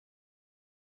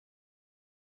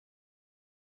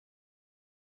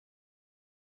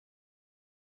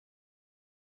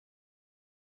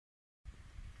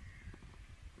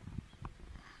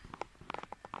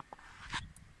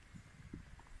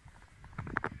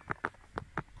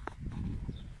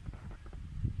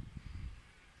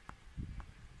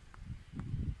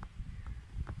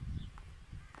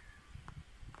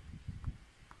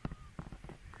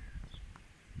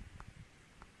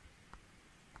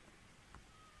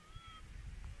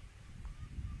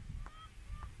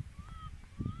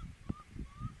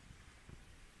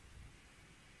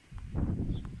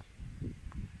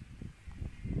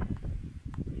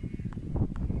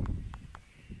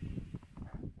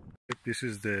This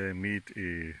is the Meade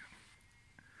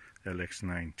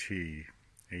LX90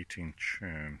 8-inch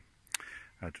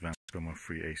advanced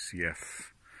coma-free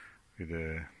ACF with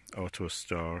the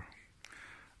Autostar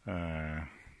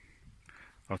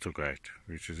Autoguide,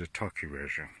 which is a talkie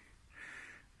version.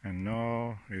 And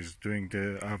now is doing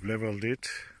I've leveled it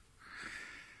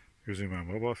using my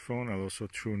mobile phone and also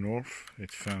True North.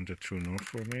 It found a True North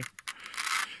for me.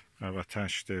 I've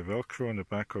attached the Velcro on the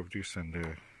back of this and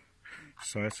the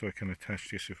side, so I can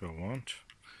attach this if I want.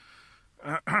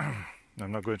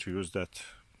 I'm not going to use that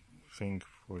thing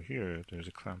for here. There's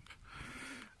a clamp,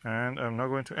 and I'm not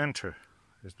going to enter.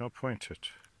 There's no pointed.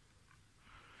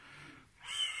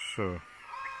 So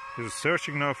it's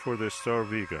searching now for the Star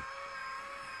Vega.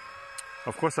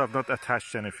 Of course, I've not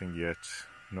attached anything yet.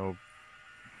 No,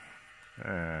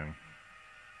 as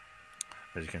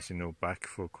you can see, no back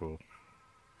focal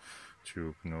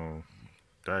tube, no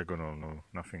diagonal, no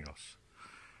nothing else.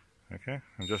 Okay,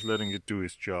 I'm just letting it do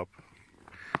its job.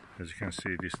 As you can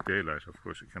see, this daylight, of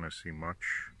course, you cannot see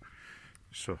much.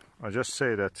 So I just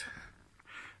say that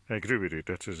I agree with it.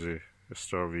 That is a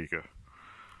Star Vega,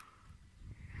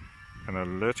 and I'll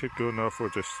let it go now for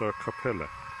the Star Capella.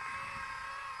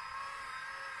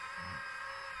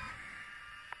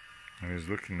 And he's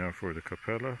looking now for the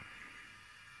Capella.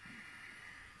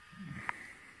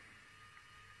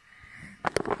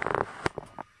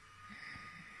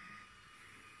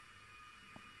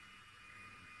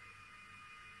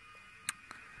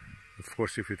 Of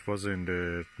course, if it was in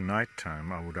the night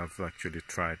time, I would have actually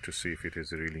tried to see if it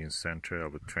is really in center. I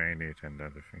would train it and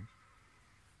other things.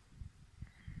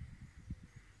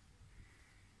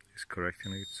 It's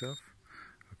correcting itself.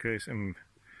 Okay, so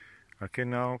I can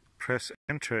now press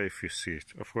enter if you see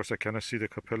it. Of course, I cannot see the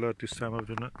Capella at this time of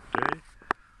the day. The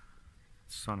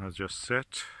sun has just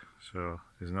set, so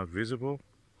it's not visible.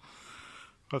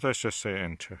 But let's just say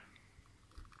enter.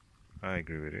 I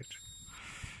agree with it.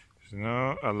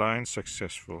 Now align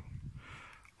successful.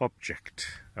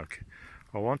 Object. Okay.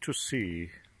 I want to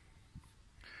see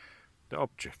the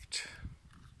object.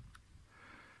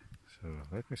 So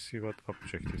let me see what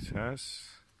object it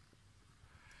has.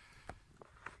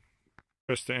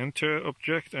 Press the enter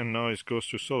object, and now it goes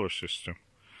to solar system.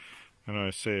 And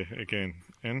I say again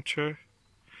enter,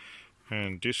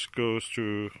 and this goes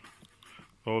to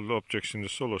all the objects in the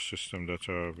solar system that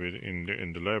are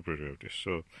in the library of this.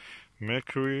 So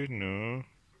Mercury, no.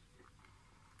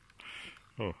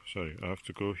 Oh, sorry, I have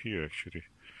to go here actually.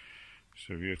 It's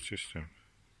a weird system.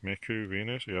 Mercury,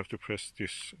 Venus, you have to press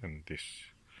this and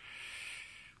this.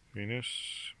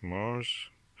 Venus, Mars.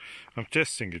 I'm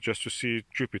testing it just to see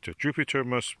Jupiter. Jupiter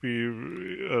must be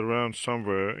around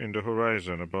somewhere in the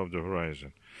horizon, above the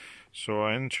horizon. So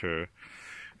I enter. It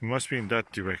must be in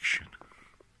that direction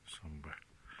somewhere.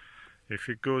 If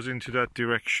it goes into that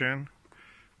direction,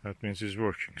 that means it's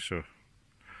working. So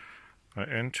I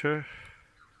enter.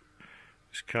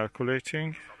 It's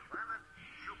calculating.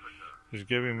 It's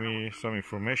giving me some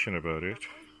information about it.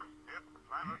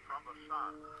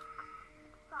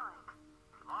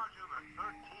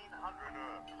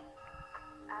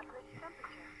 Average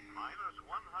temperature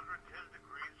 -110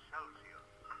 degrees Celsius.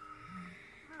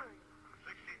 Moon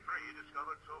 63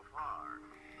 discovered so far.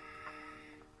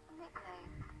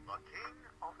 Nickname: the King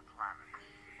of Planets.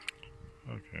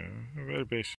 Okay, very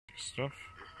basic stuff.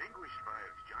 Distinguished by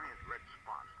its giant red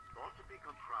spot, thought to be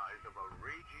comprised of a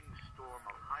raging storm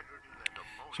of hydrogen and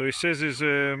ammonia. So it says it's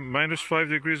 -5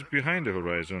 degrees behind the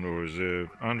horizon, or is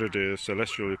under the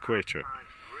celestial equator.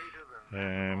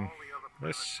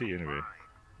 Let's see anyway.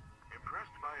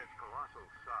 Impressed by its colossal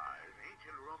size,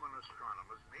 ancient Roman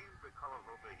astronomers named the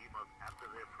colorful behemoth after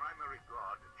their primary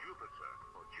god, Jupiter,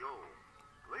 or Jove.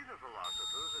 Later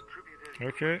philosophers attributed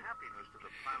happiness to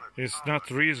the planet. It's not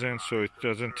reason, so it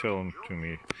doesn't tell to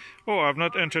me. Oh, I've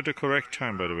not entered the correct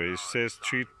time, by the way. It says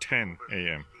 3:10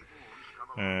 a.m.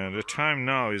 The time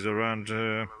now is around,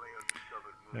 around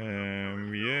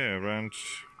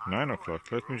 9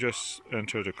 o'clock. Let me just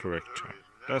enter the correct time.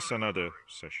 That's another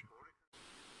session.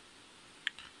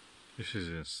 This is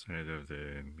inside of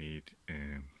the Meade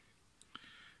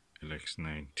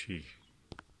LX90.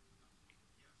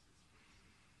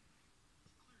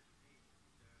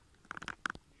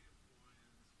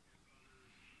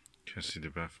 You can see the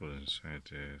baffle inside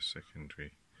the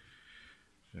secondary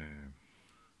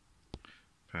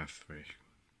pathway.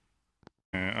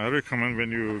 I recommend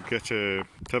when you get a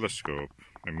telescope,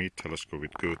 a Meade telescope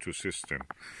with go-to system,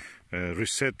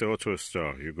 reset the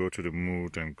Autostar. You go to the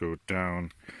mode and go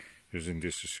down using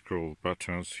these scroll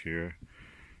buttons here,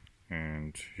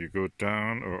 and you go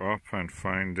down or up and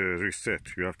find the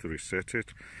reset. You have to reset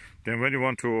it. Then when you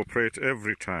want to operate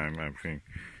every time, I think,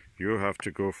 you have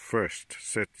to go first.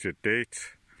 Set the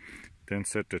date, then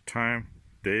set the time,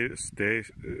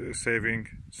 saving,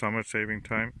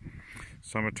 summertime,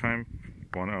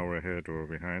 1 hour ahead or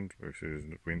behind, which is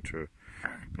winter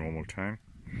normal time,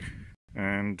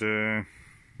 and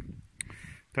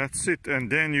that's it.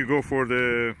 And then you go for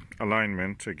the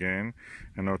alignment again,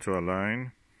 and auto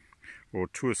align or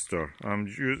 2-star. I'm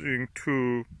using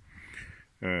 2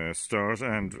 stars,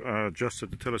 and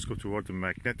adjusted the telescope toward the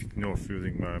magnetic north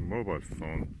using my mobile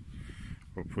phone.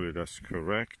 Hopefully that's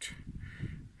correct.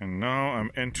 And now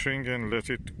I'm entering and let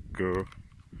it go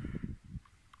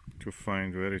to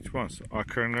find where it was.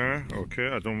 Acherner, okay,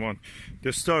 I don't want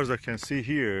the stars I can see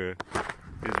here.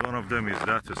 Is one of them is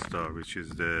that star, which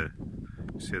is the,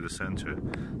 you see at the center,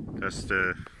 that's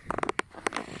the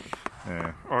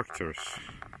Arcturus.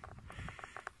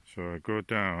 So I go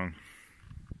down.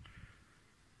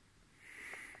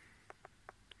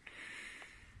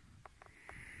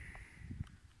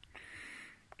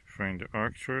 To find the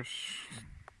Arcturus.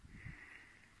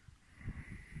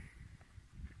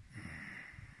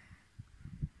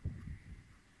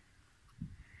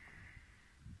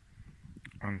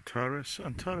 Antares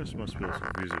must be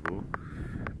also visible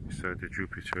beside the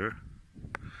Jupiter,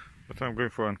 but I'm going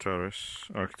for Arcturus.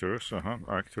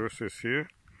 Arcturus is here,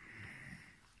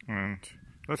 and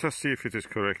let us see if it is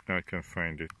correct. Now I can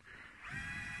find it.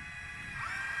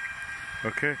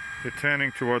 Okay, it's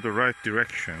turning toward the right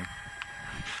direction.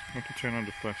 Let me turn on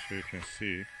the flash so you can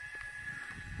see.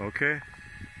 Okay,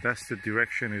 that's the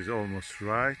direction, is almost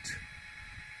right.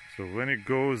 So when it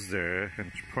goes there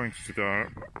and points to the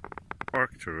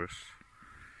Arcturus,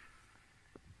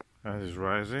 that is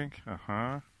rising.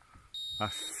 I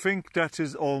think that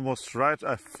is almost right.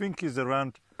 I think it's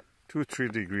around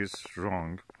 2-3 degrees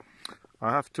wrong.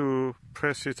 I have to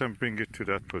press it and bring it to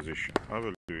that position. I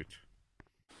will do it.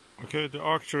 Okay, the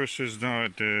Arcturus is now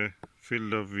at the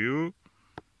field of view.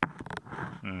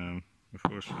 Of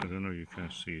course, I don't know, you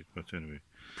can't see it, but anyway,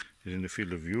 it's in the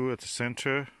field of view at the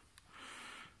center.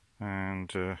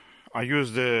 And I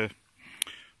use the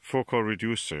focal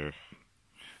reducer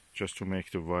just to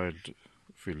make the wide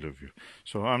field of view.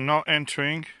 So I'm now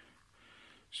entering,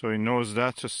 so it knows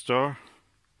that's a star.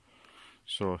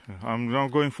 So I'm now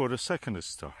going for the second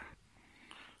star.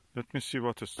 Let me see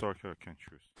what star I can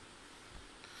choose.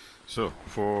 So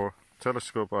for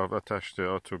telescope, I've attached the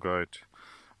Autostar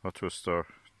with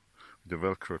the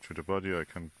Velcro to the body.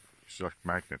 It's like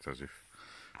magnet, as if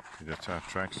it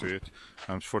attracts to it.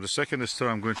 And for the second star,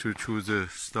 I'm going to choose the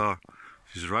star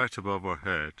which is right above our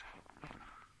head.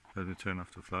 Let me turn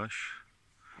off the flash.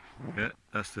 Yeah,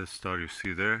 that's the star you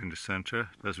see there in the center.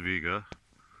 That's Vega,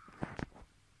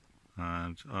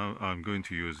 and I'm going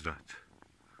to use that.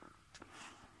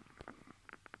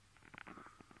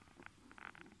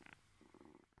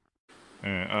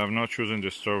 I've not chosen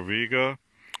the star Vega.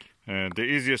 The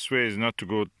easiest way is not to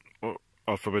go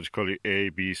alphabetically A,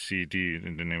 B, C, D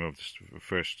in the name of the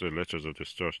first letters of the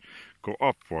stars. Go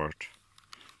upward,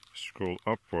 scroll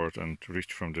upward, and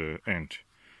reach from the end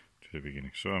to the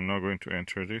beginning. So I'm now going to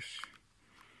enter this,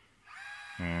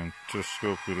 and the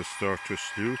telescope will start to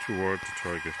slew toward the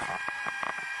target,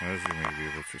 as you may be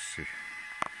able to see.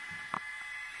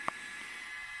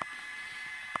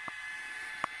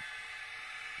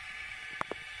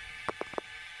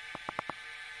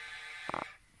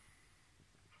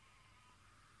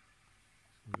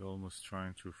 We're almost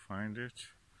trying to find it.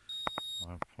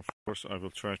 Of course, I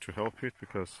will try to help it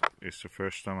because it's the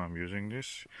first time I'm using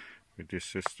this with this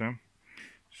system.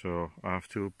 So I have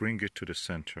to bring it to the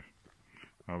center.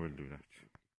 I will do that.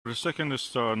 For the second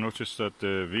star, I noticed that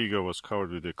the Vega was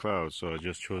covered with the clouds, so I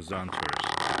just chose the Antares.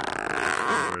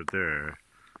 Over there,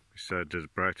 beside the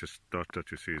brightest dot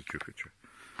that you see is Jupiter.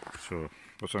 So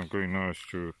what I'm going now is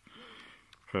to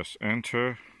press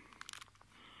enter,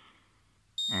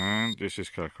 and this is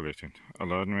calculating.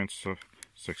 Alignment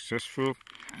successful.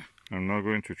 I'm now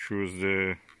going to choose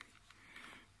the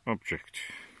object.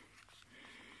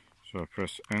 So I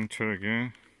press enter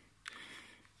again.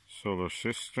 Solar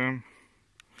system,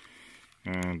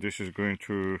 and this is going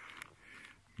to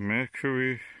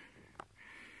Mercury.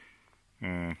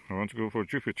 I want to go for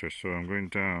Jupiter, so I'm going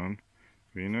down.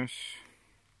 Venus,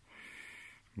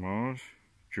 Mars,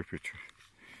 Jupiter.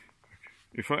 Okay.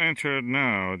 If I enter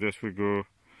now, this will go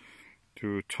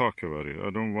to talk about it. I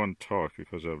don't want talk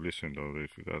because I've listened already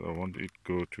to that. I want it to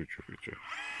go to Jupiter.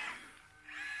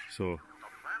 So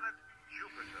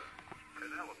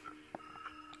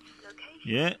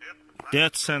yeah,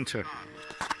 dead center.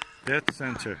 Dead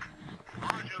center.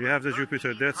 We have the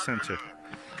Jupiter dead center.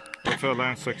 Auto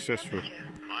align successful.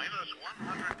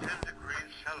 -110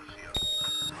 degrees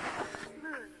Celsius.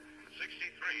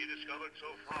 63 to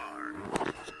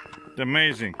far.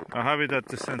 Amazing. I have it at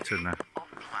the center now.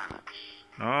 Of planets.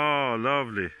 Oh,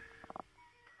 lovely.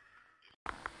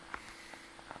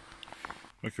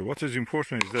 Okay, what is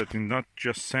important is that you're not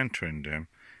just centering them,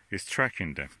 it's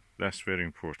tracking them. That's very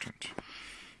important.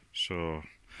 So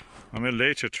I may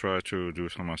later try to do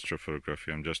some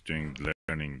astrophotography. I'm just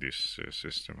learning this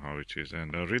system, how it is,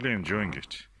 and I'm really enjoying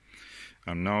it.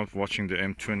 I'm now watching the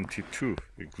M22,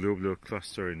 the globular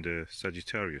cluster in the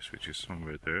Sagittarius, which is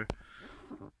somewhere there.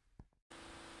 The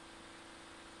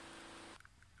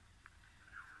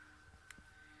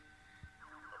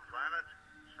planet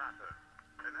Saturn.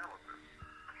 Analysis.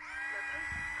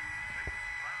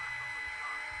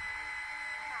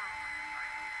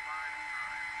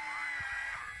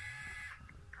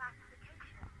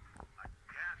 Classification. A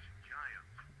gas giant.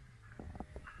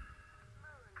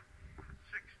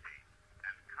 60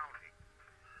 and counting.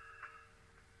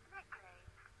 Nickname.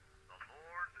 The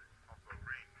Lord of the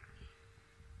Rings.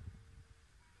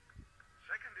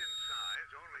 Second in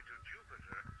size only to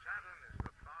Jupiter, Saturn is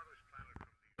the farthest planet from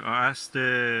the... I asked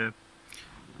the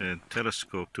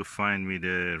telescope to find me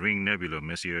the Ring Nebula,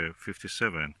 Messier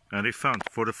 57, and it found,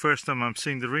 for the first time I'm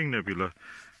seeing the Ring Nebula.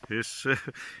 It's,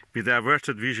 with the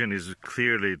averted vision is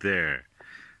clearly there,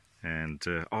 and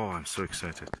oh, I'm so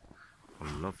excited.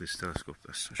 I love this telescope.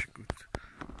 That's such a good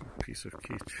piece of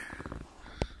kit.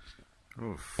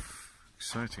 Oh,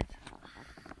 exciting.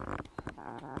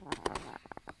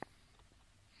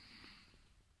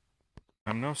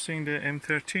 I'm now seeing the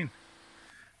M13.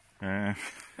 I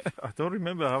don't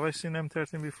remember, have I seen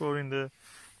M13 before in the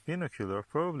binocular?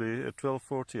 Probably at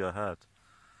 1240 I had.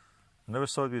 I never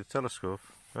saw it with a telescope.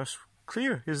 That's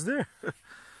clear, it's there.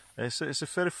 It's a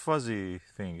very fuzzy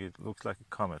thing. It looks like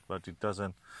a comet, but it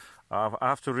doesn't. I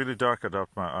have to really darken out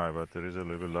my eye, but there is a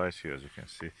little light here, as you can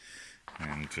see.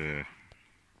 And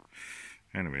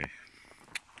anyway,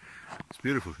 it's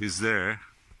beautiful. It's there.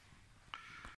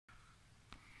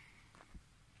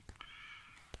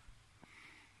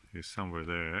 It's somewhere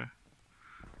there,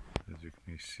 as you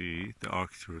can see, the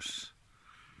Arcturus,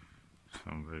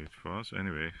 somewhere it was.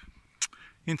 Anyway,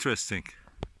 interesting.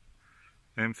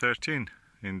 M13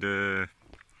 in the,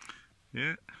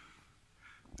 yeah,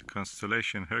 the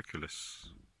constellation Hercules.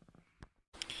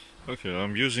 Okay,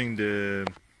 I'm using the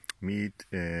Meade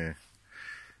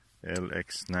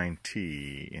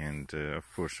LX90, and of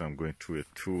course I'm going through a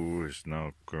tour. Is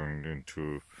now going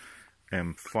into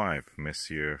M5,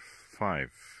 Messier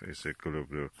 5 is a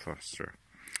globular cluster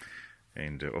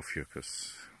in the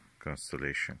Ophiuchus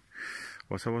constellation.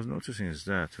 What I was noticing is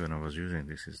that when I was using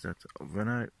this is that when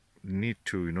I need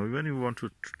to, when you want to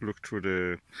look through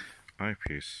the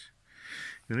eyepiece,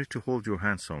 you need to hold your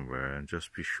hand somewhere and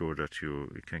just be sure that you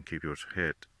can keep your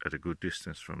head at a good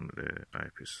distance from the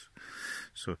eyepiece.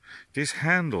 So these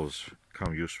handles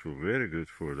come useful, very good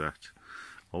for that.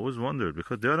 I always wondered,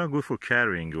 because they are not good for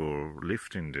carrying or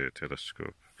lifting the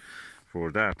telescope.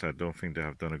 For that, I don't think they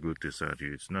have done a good design.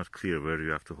 It's not clear where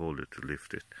you have to hold it to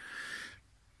lift it.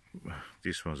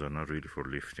 These ones are not really for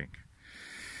lifting.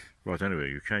 But anyway,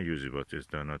 you can use it, but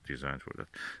they're not designed for that.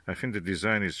 I think the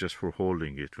design is just for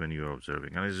holding it when you're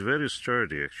observing. And it's very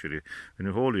sturdy, actually. When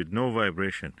you hold it, no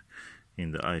vibration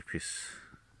in the eyepiece.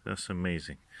 That's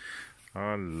amazing.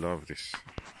 I love this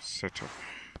setup.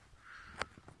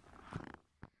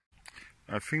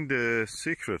 I think the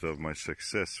secret of my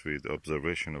success with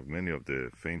observation of many of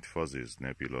the faint fuzzies,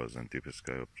 nebulas, and deep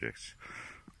sky objects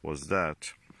was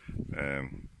that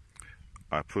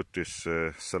I put this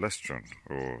celestron,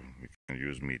 or you can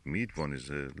use Meade. Meade one is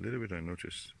a little bit, I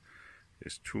noticed,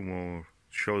 is too more,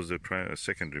 shows the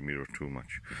secondary mirror too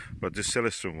much. But the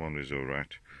celestron one is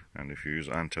alright, and if you use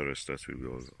Antares, that will be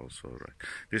also alright.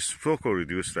 This focal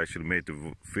reducer actually made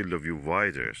the field of view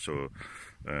wider, so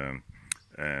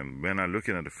when I'm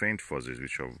looking at the faint fuzzies,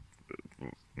 which are,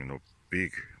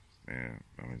 big,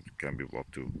 I mean, it can be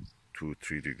up to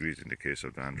 2-3 degrees in the case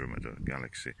of the Andromeda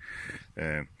galaxy.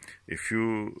 If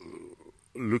you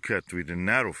look at with a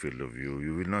narrow field of view,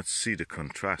 you will not see the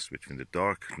contrast between the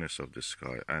darkness of the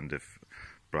sky and the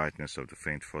brightness of the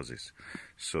faint fuzzies.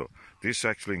 So this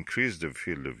actually increased the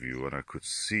field of view, and I could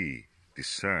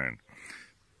discern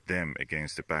them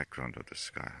against the background of the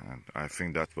sky, and I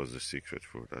think that was the secret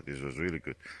for that. This was really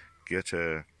good. Get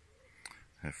a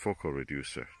focal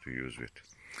reducer to use with.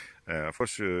 Of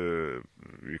course, you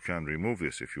can remove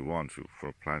this if you want to.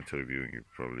 For planetary viewing, it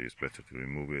probably is better to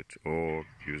remove it, or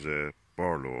use a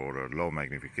Barlow or a low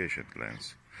magnification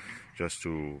lens, just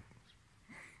to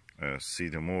see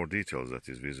the more details that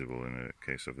is visible in the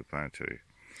case of the planetary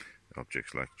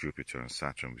objects like Jupiter and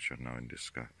Saturn, which are now in the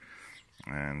sky.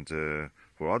 And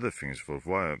for other things, for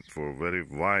very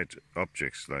wide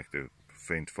objects like the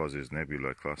faint fuzzies,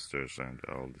 nebula clusters, and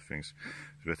all the things,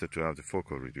 it's better to have the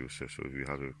focal reducer. So we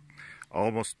have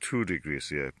almost 2 degrees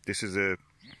here. This is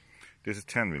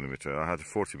 10 millimeter. I had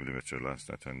 40 millimeter last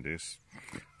night, and this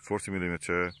 40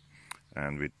 millimeter,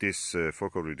 and with this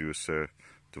focal reducer,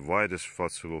 the widest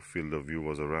possible field of view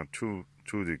was around 2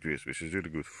 degrees, which is really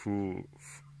good for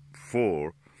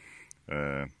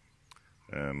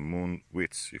moon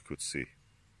widths you could see.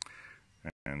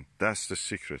 And that's the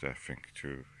secret, I think,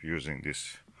 to using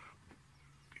this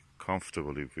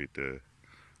comfortably with a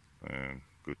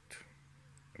good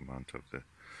amount of the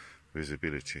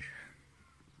visibility.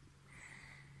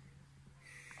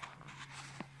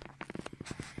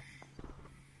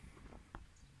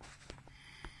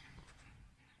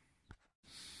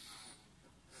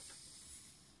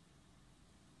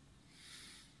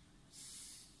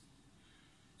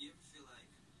 You ever feel like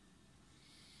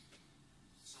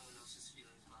someone else's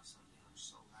feelings about something are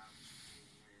so loud that you can't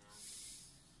even hear your own?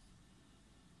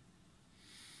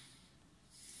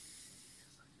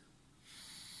 Yes, I do.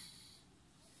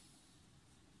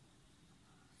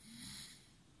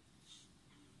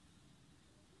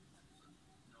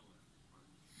 Noah.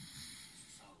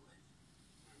 Solid way.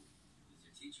 Who's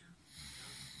your teacher?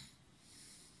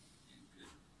 And good.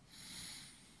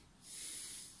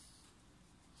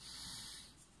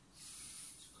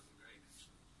 It's fucking great,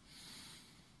 actually.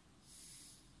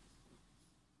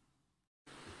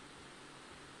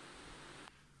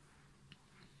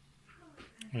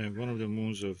 One of the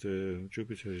moons of the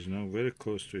Jupiter is now very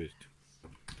close to it.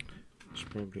 It's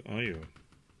probably Io.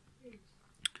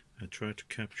 I tried to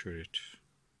capture it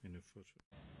in a photo.